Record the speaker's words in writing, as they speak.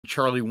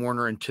Charlie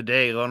Warner. And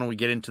today, why don't we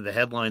get into the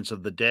headlines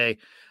of the day?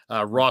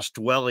 Ross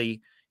Dwelley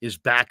is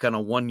back on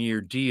a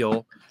 1-year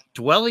deal.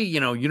 Dwelley,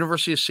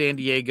 University of San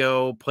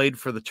Diego, played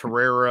for the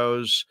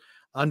Toreros,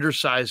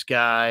 undersized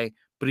guy,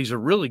 but he's a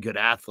really good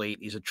athlete.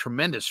 He's a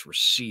tremendous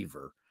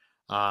receiver.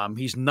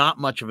 He's not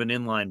much of an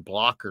inline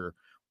blocker,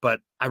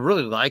 but I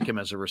really like him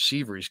as a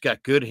receiver. He's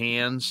got good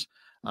hands.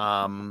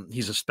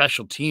 He's a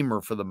special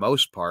teamer for the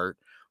most part,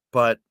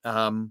 but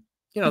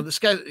this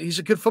guy, he's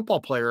a good football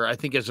player, I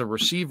think, as a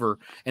receiver.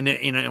 And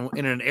in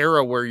an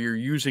era where you're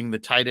using the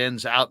tight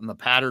ends out in the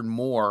pattern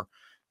more,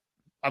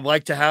 I'd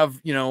like to have,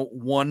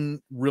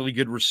 one really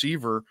good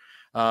receiver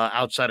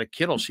outside of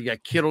Kittle. So you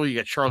got Kittle, you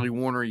got Charlie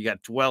Warner, you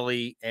got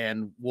Dwelley,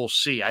 and we'll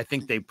see. I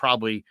think they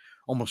probably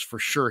almost for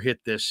sure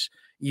hit this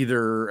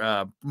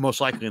either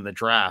most likely in the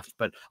draft.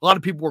 But a lot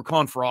of people were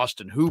calling for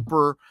Austin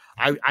Hooper.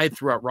 I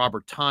threw out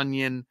Robert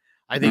Tonyan.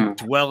 I think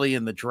Dwelley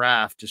in the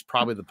draft is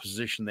probably the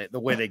position the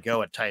way they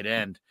go at tight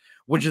end.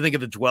 What did you think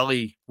of the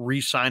Dwelley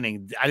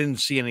re-signing? I didn't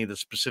see any of the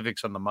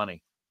specifics on the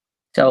money.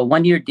 So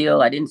 1-year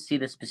deal. I didn't see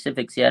the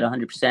specifics yet,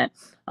 100%.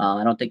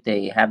 I don't think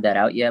they have that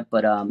out yet.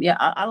 But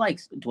I like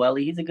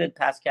Dwelley. He's a good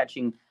pass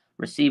catching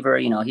receiver.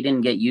 He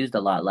didn't get used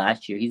a lot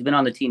last year. He's been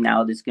on the team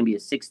now. This is going to be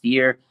his 6th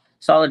year.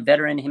 Solid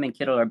veteran. Him and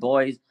Kittle are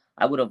boys.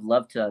 I would have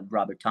loved to have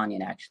Robert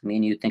Tonyan, actually. Me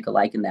and you think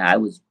alike in that. I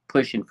was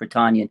pushing for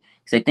Tonyan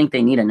because I think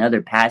they need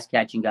another pass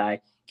catching guy.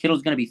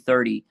 Kittle's going to be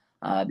 30.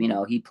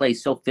 He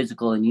plays so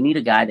physical, and you need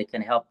a guy that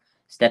can help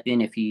step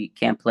in if he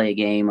can't play a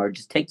game or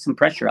just take some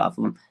pressure off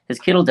of him. Because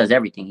Kittle does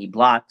everything. He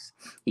blocks,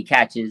 he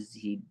catches,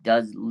 he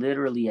does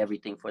literally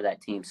everything for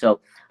that team.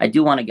 So I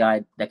do want a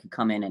guy that could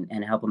come in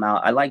and help him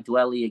out. I like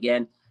Dwelley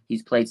again.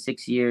 He's played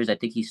 6 years. I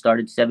think he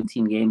started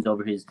 17 games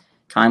over his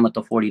time with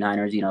the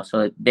 49ers, so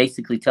it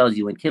basically tells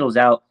you when Kittle's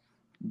out,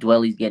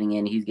 Dwelley's getting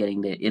in, he's getting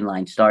the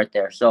inline start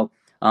there. So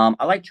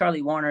I like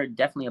Charlie Warner,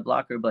 definitely a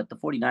blocker, but the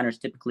 49ers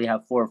typically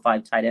have 4 or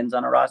 5 tight ends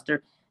on a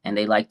roster, and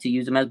they like to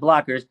use them as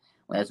blockers,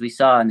 as we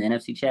saw in the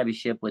NFC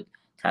Championship with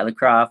Tyler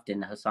Kroft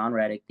and Hassan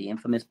Reddick, the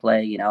infamous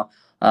play,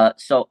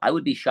 So I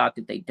would be shocked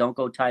if they don't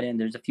go tight end.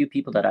 There's a few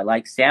people that I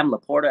like. Sam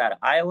Laporta out of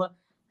Iowa,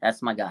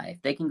 that's my guy.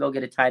 If they can go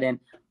get a tight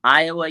end,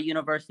 Iowa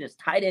University, that's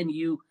tight end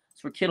U.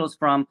 That's where Kittle's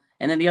from.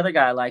 And then the other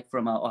guy I like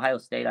from Ohio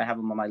State, I have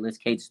him on my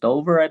list, Cade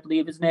Stover, I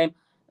believe his name.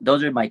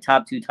 Those are my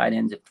top 2 tight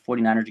ends if the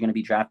 49ers are going to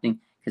be drafting,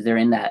 because they're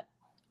in that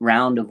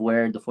round of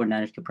where the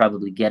 49ers could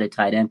probably get a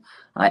tight end.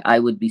 I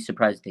would be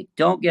surprised if they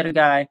don't get a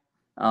guy.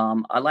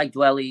 I like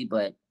Dwelley,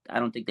 but I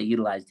don't think they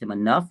utilized him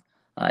enough.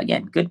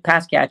 Again, good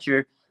pass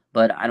catcher,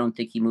 but I don't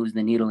think he moves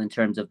the needle in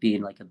terms of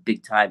being like a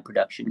big-time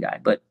production guy.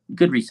 But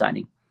good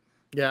re-signing.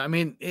 Yeah, I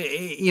mean,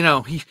 you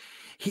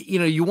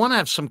want to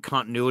have some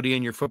continuity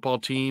in your football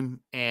team,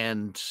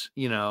 and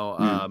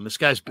this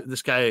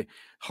guy,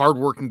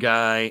 hardworking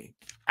guy,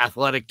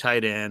 athletic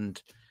tight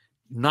end,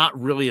 not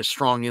really a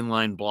strong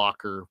inline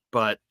blocker,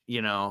 but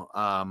you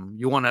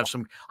want to have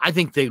some. I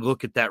think they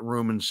look at that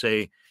room and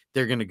say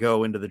they're going to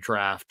go into the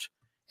draft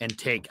and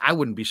take. I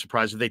wouldn't be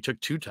surprised if they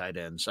took 2 tight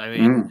ends. I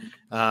mean,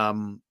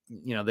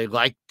 they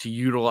like to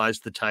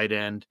utilize the tight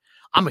end.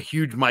 I'm a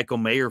huge Michael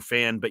Mayer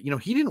fan, but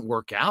he didn't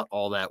work out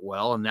all that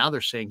well, and now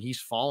they're saying he's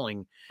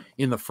falling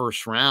in the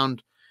first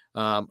round.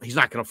 He's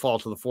not going to fall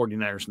to the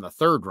 49ers in the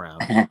 3rd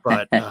round,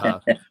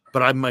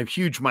 but I'm a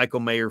huge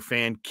Michael Mayer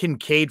fan.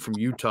 Kincaid from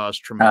Utah is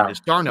tremendous.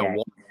 Darnell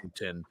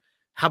Washington,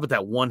 how about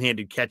that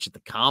one-handed catch at the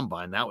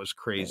combine? That was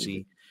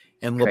crazy.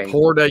 And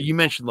Laporta, you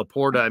mentioned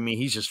Laporta. I mean,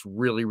 he's just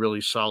really,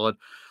 really solid.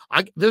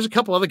 There's a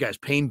couple other guys.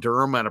 Payne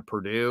Durham out of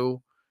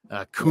Purdue.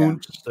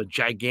 Kuntz, the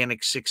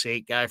gigantic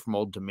 6'8" guy from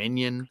Old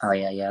Dominion. Oh,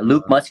 yeah.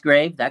 Luke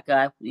Musgrave, that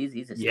guy.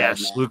 He's a stud,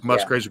 yes, man. Luke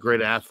Musgrave's a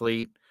great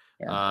athlete.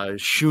 Yeah.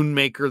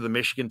 Schoonmaker, the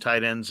Michigan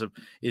tight ends,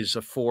 is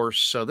a force.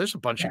 So there's a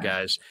bunch of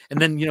guys.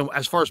 And then,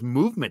 as far as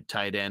movement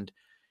tight end,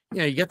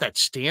 you got that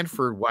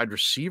Stanford wide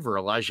receiver,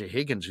 Elijah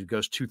Higgins, who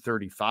goes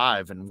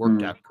 235 and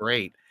worked out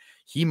great.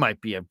 He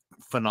might be a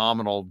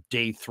phenomenal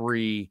day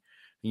 3,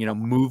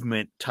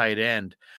 movement tight end.